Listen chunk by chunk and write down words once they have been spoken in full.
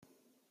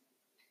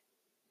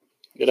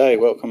G'day,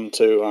 welcome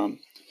to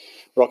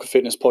Rocket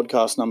Fitness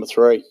podcast number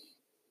 3.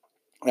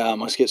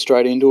 Let's get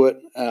straight into it.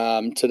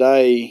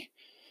 Today,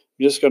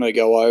 I'm just going to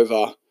go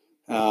over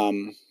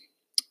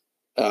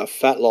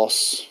fat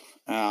loss,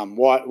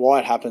 why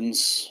it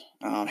happens,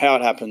 how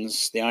it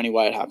happens, the only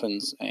way it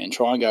happens, and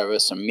try and go over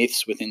some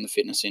myths within the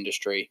fitness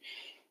industry,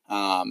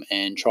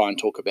 and try and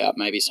talk about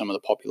maybe some of the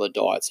popular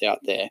diets out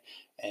there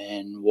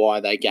and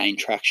why they gain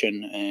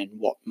traction and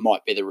what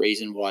might be the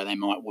reason why they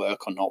might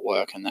work or not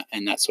work,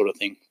 and that sort of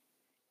thing.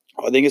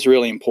 I think it's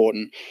really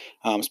important,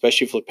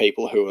 especially for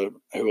people who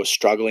are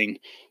struggling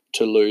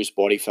to lose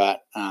body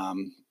fat,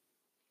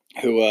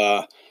 who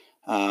are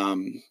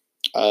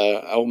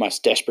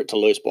almost desperate to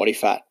lose body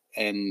fat,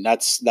 and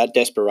that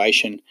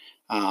desperation,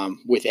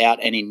 without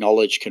any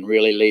knowledge, can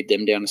really lead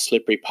them down a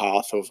slippery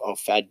path of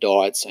fad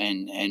diets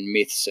and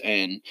myths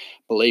and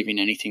believing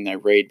anything they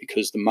read,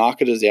 because the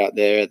marketers out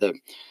there, the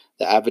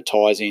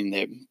advertising,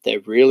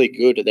 they're really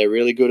good. They're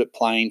really good at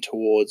playing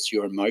towards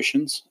your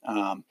emotions,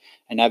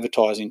 and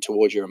advertising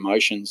towards your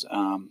emotions.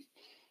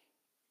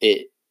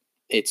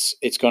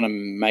 It's going to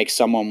make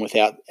someone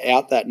without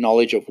that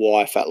knowledge of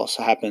why fat loss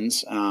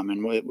happens,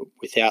 and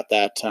without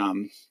that,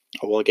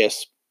 I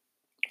guess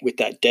with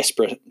that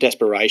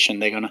desperation,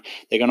 they're going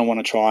to want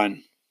to try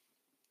and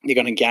you're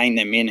going to gain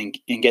them in and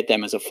get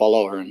them as a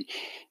follower, and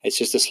it's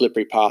just a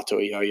slippery path to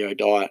a yo-yo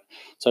diet.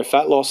 So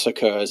fat loss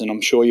occurs, and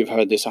I'm sure you've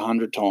heard this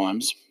 100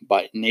 times,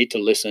 but you need to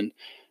listen.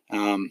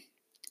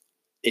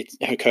 It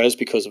occurs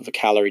because of a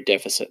calorie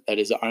deficit. That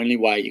is the only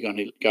way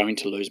you're going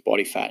to lose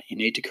body fat. You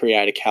need to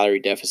create a calorie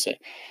deficit.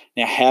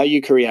 Now, how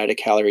you create a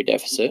calorie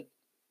deficit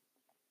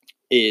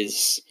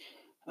is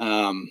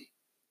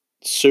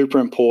super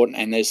important,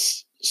 and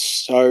it's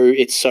so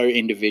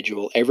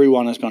individual.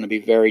 Everyone is going to be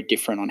very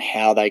different on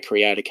how they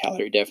create a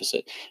calorie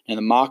deficit. Now,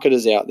 the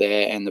marketers out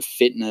there and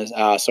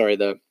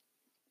the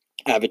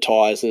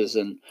advertisers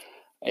and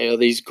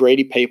these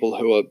greedy people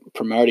who are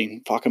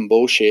promoting fucking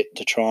bullshit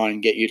to try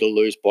and get you to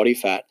lose body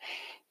fat,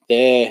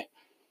 they're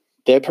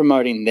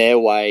promoting their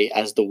way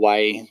as the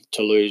way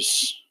to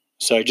lose.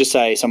 So just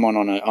say someone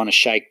on a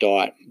shake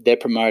diet, they're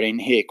promoting,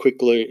 here,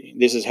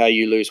 this is how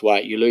you lose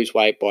weight. You lose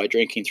weight by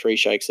drinking 3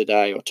 shakes a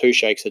day or 2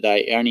 shakes a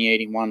day, only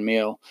eating 1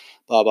 meal,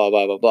 blah, blah,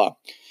 blah, blah, blah.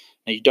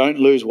 Now, you don't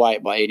lose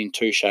weight by eating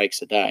 2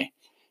 shakes a day.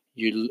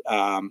 You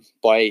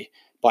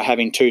by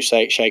having 2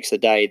 shakes a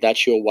day,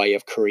 that's your way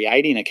of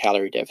creating a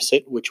calorie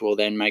deficit, which will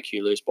then make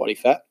you lose body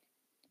fat.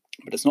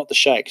 But it's not the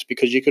shakes,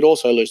 because you could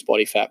also lose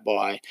body fat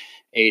by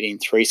eating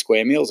 3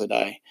 square meals a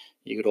day.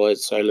 You could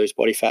also lose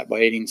body fat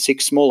by eating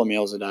 6 smaller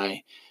meals a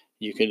day.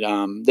 You could.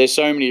 There's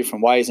so many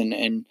different ways,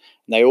 and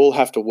they all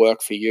have to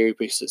work for you,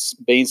 because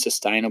being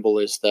sustainable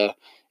is the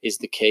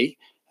key.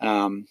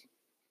 So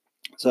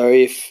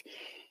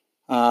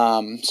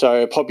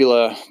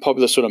popular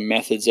sort of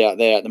methods out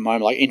there at the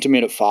moment, like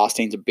intermittent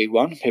fasting is a big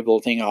one.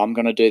 People think, I'm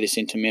going to do this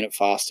intermittent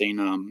fasting,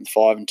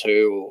 5 and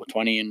 2 or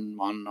 20 and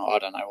 1. I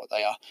don't know what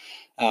they are.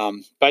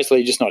 Basically,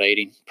 you're just not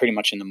eating pretty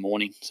much in the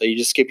morning, so you're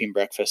just skipping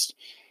breakfast.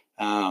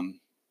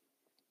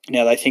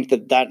 Now they think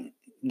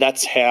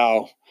that's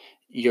how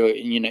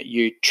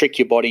you trick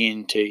your body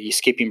into you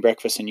skipping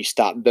breakfast and you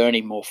start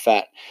burning more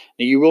fat.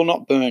 Now, you will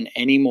not burn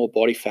any more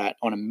body fat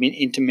on an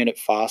intermittent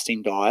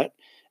fasting diet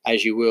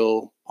as you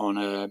will on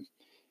a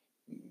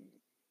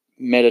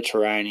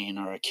Mediterranean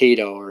or a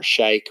keto or a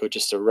shake or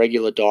just a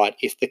regular diet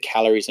if the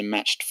calories are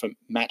matched for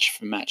match,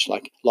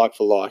 like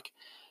for like.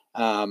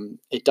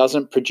 It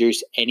doesn't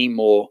produce any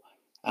more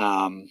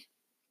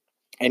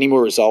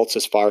results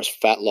as far as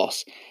fat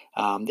loss.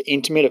 The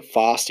intermittent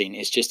fasting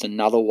is just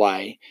another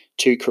way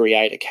to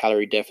create a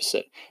calorie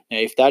deficit. Now,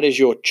 if that is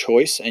your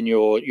choice and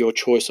your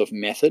choice of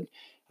method,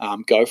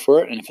 go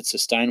for it. And if it's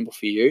sustainable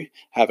for you,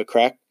 have a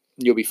crack.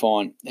 You'll be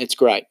fine. It's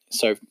great.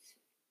 So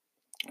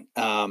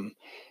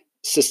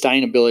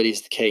sustainability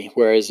is the key.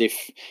 Whereas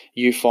if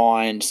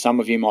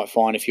some of you might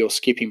find if you're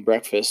skipping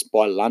breakfast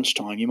by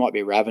lunchtime, you might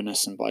be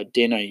ravenous, and by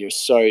dinner you're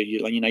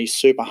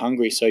super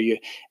hungry. So you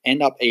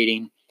end up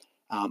eating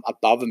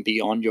above and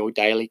beyond your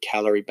daily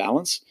calorie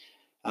balance,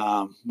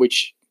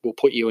 which will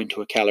put you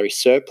into a calorie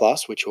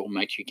surplus, which will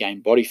make you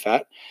gain body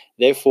fat.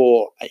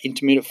 Therefore,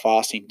 intermittent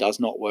fasting does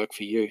not work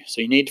for you. So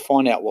you need to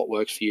find out what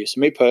works for you. So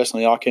me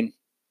personally,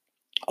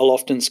 I'll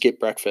often skip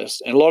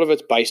breakfast, and a lot of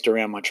it's based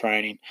around my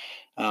training.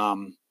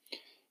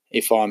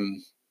 If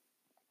I'm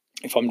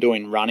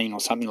doing running or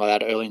something like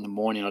that early in the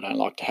morning, I don't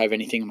like to have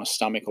anything in my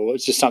stomach, or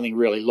it's just something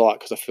really light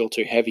because I feel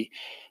too heavy.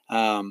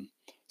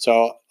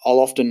 So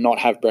I'll often not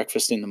have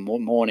breakfast in the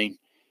morning,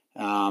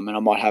 and I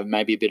might have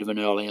maybe a bit of an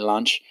early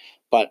lunch.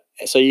 But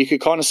so you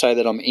could kind of say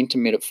that I'm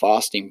intermittent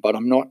fasting, but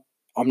I'm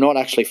not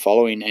actually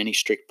following any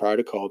strict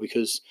protocol,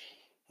 because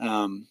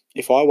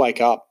if I wake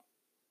up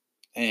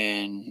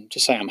and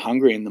just say I'm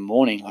hungry in the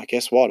morning, like,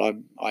 guess what?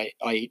 I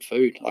eat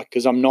food, like,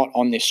 because I'm not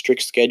on this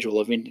strict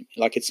schedule of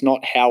it's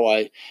not how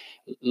I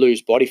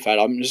lose body fat.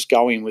 I'm just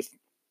going with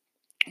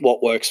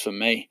what works for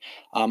me.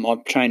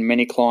 I've trained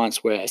many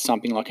clients where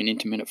something like an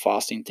intermittent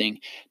fasting thing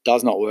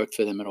does not work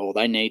for them at all.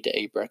 They need to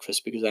eat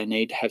breakfast because they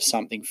need to have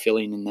something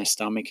filling in their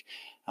stomach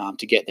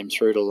to get them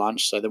through to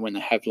lunch, so that when they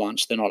have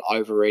lunch, they're not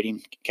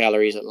overeating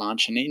calories at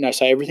lunch, and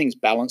so everything's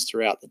balanced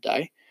throughout the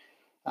day.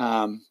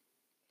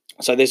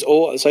 So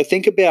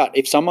think about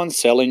if someone's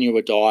selling you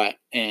a diet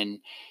and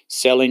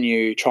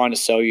trying to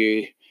sell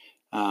you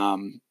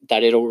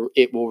that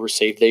it will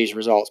receive these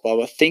results.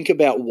 But think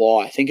about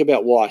why.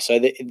 So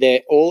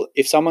they're all,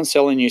 if someone's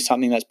selling you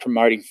something that's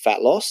promoting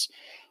fat loss,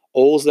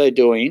 all they're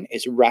doing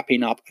is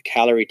wrapping up a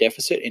calorie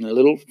deficit in a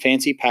little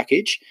fancy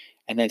package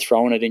and then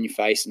throwing it in your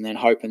face and then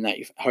hoping that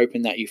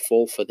you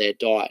fall for their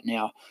diet.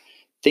 Now,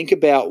 think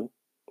about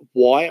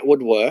why it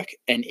would work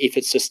and if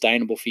it's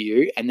sustainable for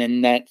you, and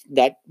then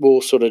that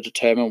will sort of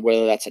determine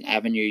whether that's an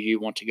avenue you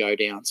want to go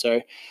down.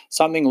 So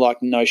something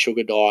like no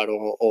sugar diet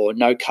or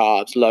no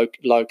carbs, low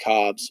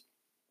carbs,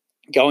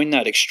 going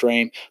that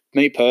extreme.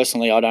 Me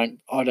personally, I don't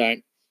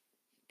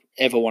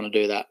ever want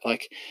to do that.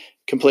 Like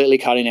completely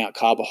cutting out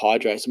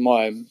carbohydrates,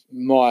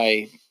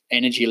 my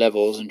energy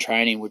levels and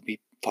training would be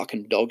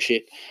fucking dog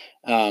shit.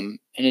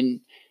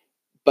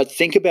 But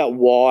think about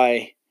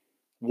why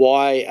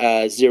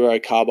a zero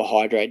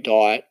carbohydrate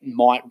diet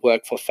might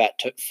work for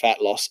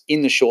fat loss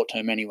in the short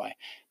term anyway.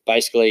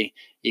 Basically,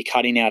 you're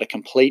cutting out a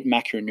complete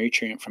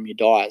macronutrient from your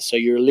diet. So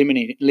you're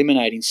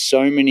eliminating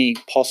so many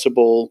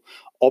possible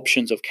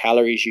options of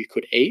calories you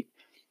could eat.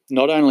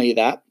 Not only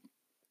that,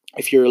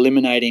 if you're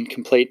eliminating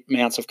complete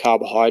amounts of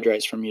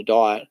carbohydrates from your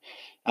diet,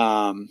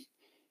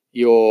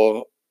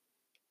 you're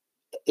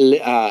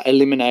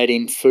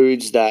eliminating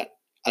foods that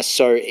are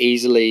so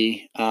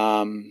easily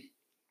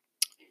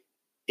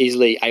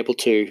able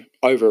to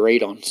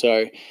overeat on.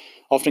 So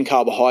often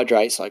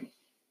carbohydrates like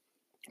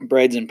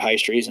breads and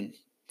pastries and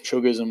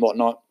sugars and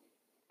whatnot,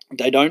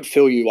 they don't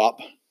fill you up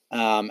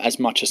as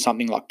much as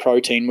something like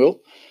protein will.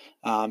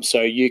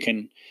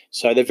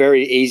 So they're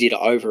very easy to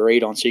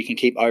overeat on. So you can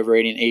keep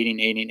overeating,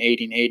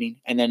 eating,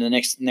 and then the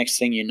next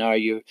thing you know,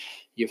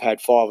 you've had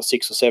 500 or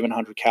 600 or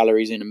 700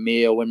 calories in a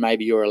meal when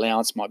maybe your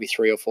allowance might be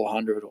 300 or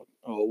 400 or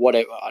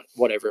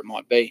whatever it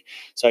might be.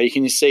 So you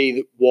can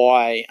see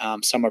why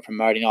some are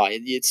promoting,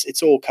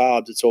 it's all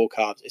carbs.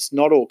 It's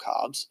not all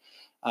carbs,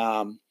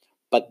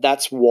 but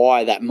that's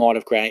why that might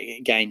have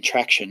gained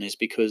traction, is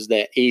because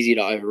they're easy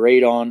to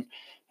overeat on.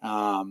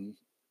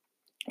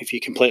 If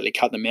you completely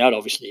cut them out,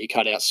 obviously you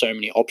cut out so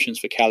many options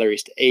for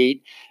calories to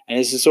eat, and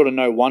it's sort of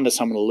no wonder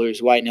someone will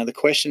lose weight. Now the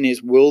question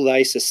is, will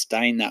they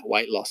sustain that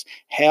weight loss?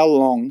 How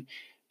long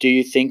do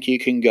you think you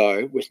can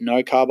go with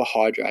no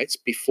carbohydrates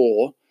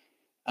before,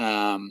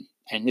 and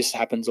this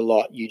happens a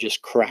lot, you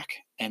just crack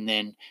and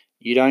then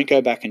you don't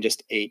go back and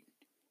just eat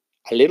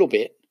a little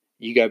bit,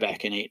 you go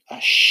back and eat a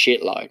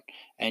shitload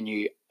and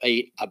you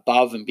eat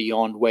above and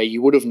beyond where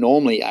you would have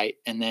normally ate,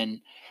 and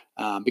then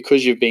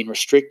because you've been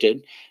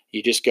restricted,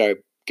 you just go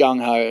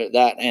gung-ho at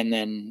that, and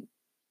then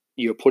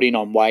you're putting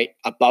on weight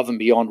above and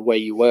beyond where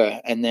you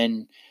were, and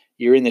then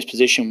you're in this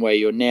position where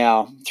you're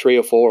now 3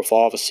 or 4 or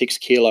 5 or 6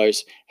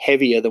 kilos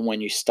heavier than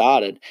when you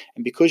started.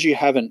 And because you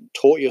haven't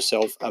taught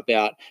yourself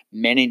about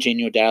managing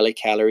your daily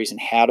calories and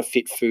how to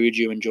fit food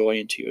you enjoy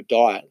into your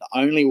diet, the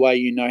only way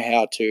you know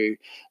how to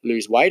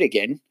lose weight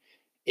again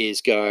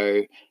is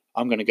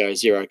I'm going to go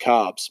zero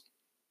carbs,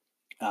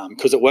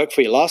 because it worked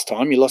for you last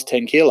time. You lost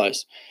 10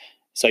 kilos.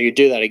 So you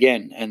do that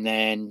again, and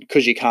then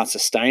because you can't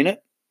sustain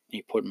it,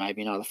 you put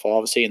maybe another 5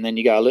 or 6, and then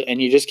you go and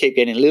you just keep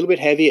getting a little bit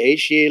heavier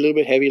each year, a little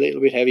bit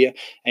heavier,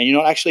 and you're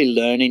not actually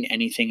learning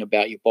anything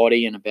about your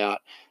body and about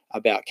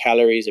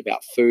calories,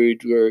 about food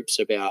groups,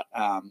 about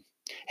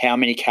how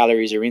many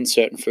calories are in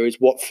certain foods,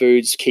 what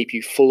foods keep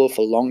you fuller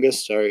for longer,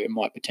 so it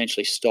might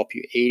potentially stop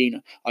you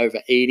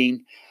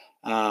overeating.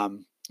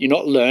 You're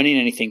not learning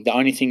anything. The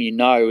only thing you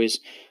know is,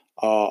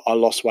 I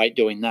lost weight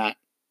doing that.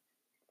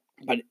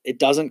 But it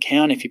doesn't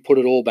count if you put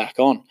it all back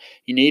on.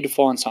 You need to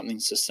find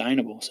something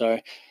sustainable. So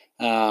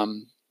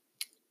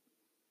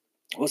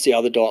what's the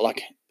other diet?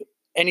 Like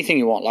anything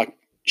you want, like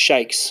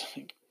shakes.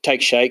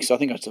 Take shakes. I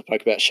think I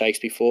spoke about shakes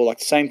before. Like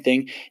the same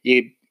thing.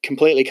 You're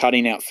completely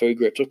cutting out food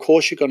groups. Of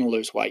course you're going to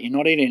lose weight. You're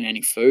not eating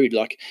any food.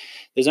 Like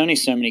there's only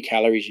so many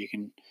calories you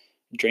can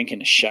drink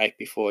in a shake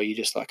before you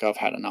just like, I've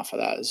had enough of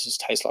that. It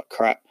just tastes like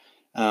crap.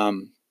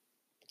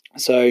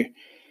 So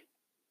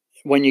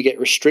when you get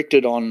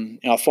restricted on,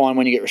 I find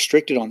when you get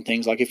restricted on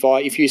things, like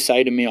if you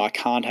say to me, I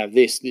can't have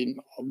this, then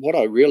what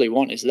I really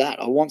want is that.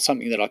 I want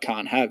something that I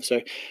can't have. So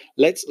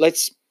let's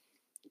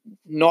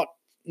not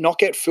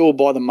get fooled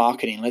by the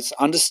marketing. Let's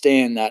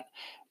understand that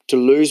to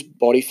lose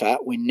body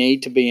fat, we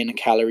need to be in a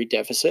calorie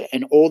deficit,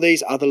 and all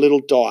these other little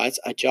diets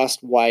are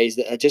just ways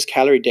that are just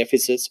calorie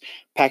deficits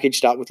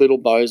packaged up with little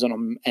bows on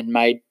them and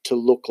made to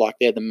look like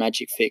they're the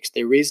magic fix.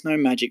 There is no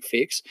magic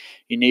fix.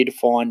 You need to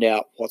find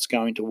out what's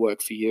going to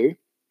work for you,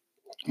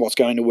 what's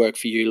going to work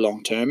for you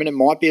long term, and it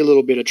might be a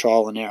little bit of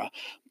trial and error,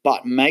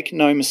 but make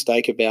no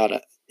mistake about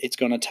it, it's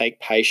going to take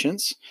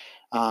patience.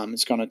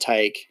 It's going to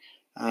take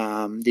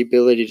the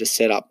ability to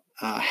set up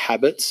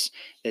habits.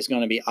 There's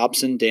going to be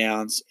ups and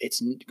downs.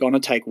 It's going to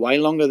take way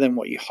longer than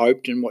what you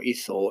hoped and what you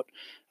thought.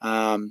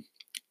 And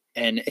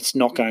it's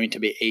not going to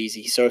be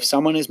easy. So if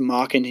someone is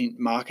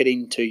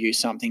marketing to you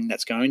something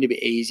that's going to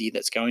be easy,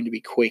 that's going to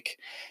be quick,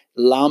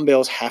 alarm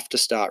bells have to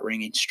start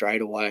ringing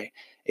straight away.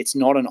 It's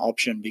not an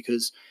option,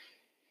 because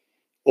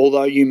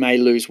although you may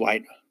lose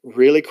weight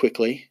really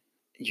quickly,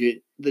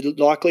 the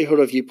likelihood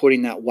of you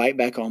putting that weight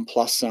back on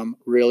plus some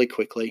really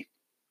quickly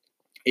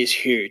is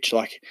huge.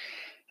 Like,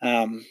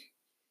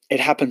 it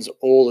happens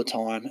all the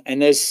time.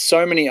 And there's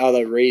so many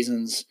other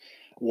reasons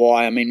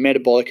why. I mean,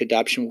 metabolic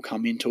adaptation will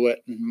come into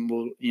it, and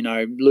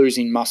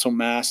losing muscle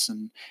mass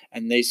and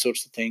these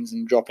sorts of things,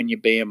 and dropping your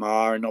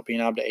BMR and not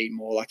being able to eat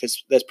more. Like,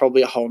 there's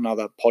probably a whole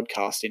nother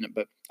podcast in it,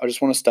 but I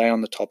just want to stay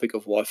on the topic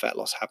of why fat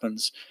loss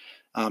happens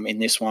in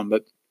this one.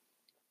 But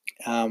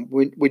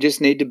we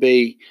just need to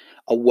be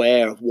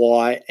aware of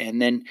why,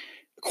 and then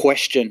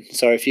question.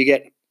 So if you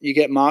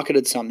get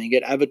marketed something, you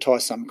get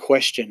advertised something,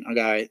 question.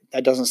 Okay,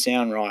 that doesn't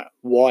sound right.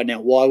 Why?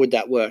 Now, why would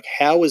that work?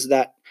 How is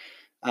that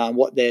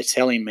what they're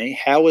telling me?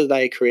 How are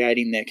they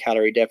creating their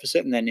calorie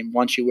deficit? And then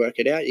once you work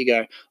it out, you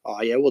go,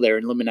 oh yeah, well, they're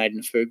eliminating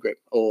the food group,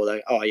 or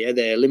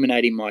they're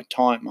eliminating my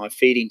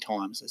feeding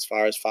times as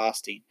far as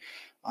fasting.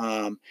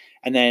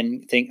 And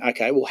then think,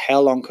 okay, well,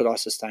 how long could I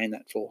sustain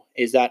that for?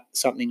 Is that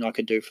something I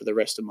could do for the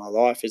rest of my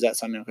life? Is that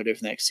something I could do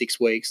for the next 6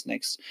 weeks,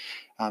 next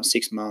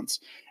 6 months?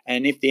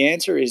 And if the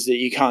answer is that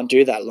you can't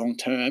do that long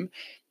term,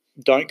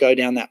 don't go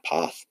down that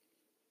path.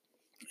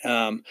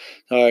 So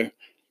I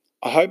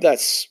hope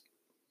that's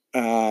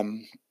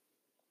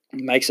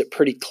makes it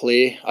pretty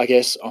clear, I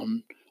guess,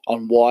 on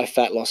why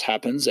fat loss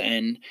happens,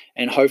 and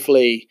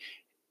hopefully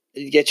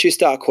gets you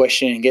start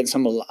questioning and getting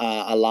some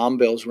alarm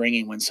bells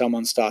ringing when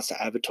someone starts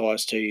to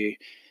advertise to you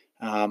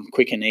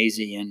quick and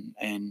easy,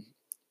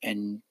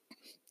 and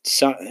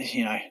so,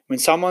 when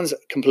someone's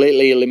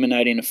completely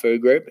eliminating a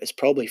food group, it's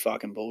probably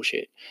fucking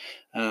bullshit.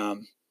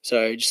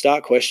 So just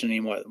start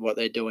questioning what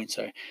they're doing.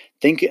 So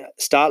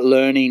start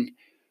learning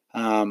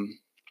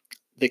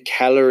the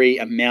calorie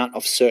amount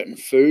of certain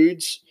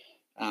foods.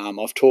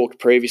 I've talked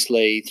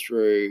previously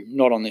through,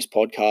 not on this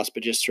podcast,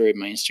 but just through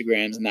my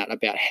Instagrams and that,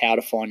 about how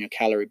to find your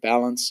calorie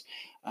balance.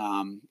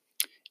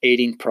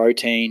 Eating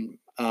protein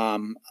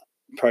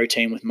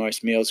with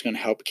most meals is going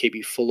to help keep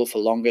you fuller for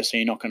longer, so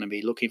you're not going to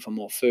be looking for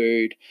more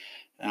food.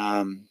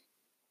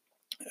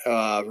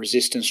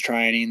 Resistance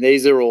training.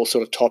 These are all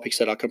sort of topics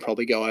that I could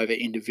probably go over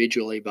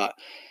individually, but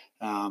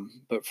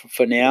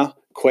for now,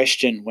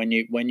 question when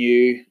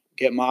you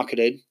get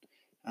marketed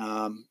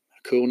a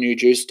cool new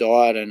juice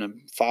diet and a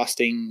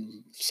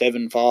fasting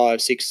 7,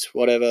 5, 6,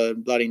 whatever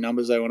bloody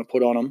numbers they want to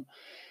put on them,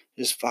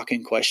 just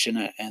fucking question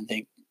it and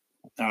think,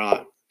 all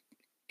right,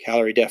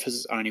 calorie deficit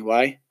is the only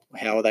way.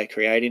 How are they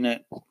creating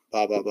it?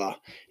 Blah, blah, blah.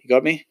 You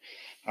got me?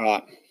 All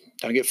right.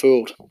 Don't get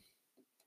fooled.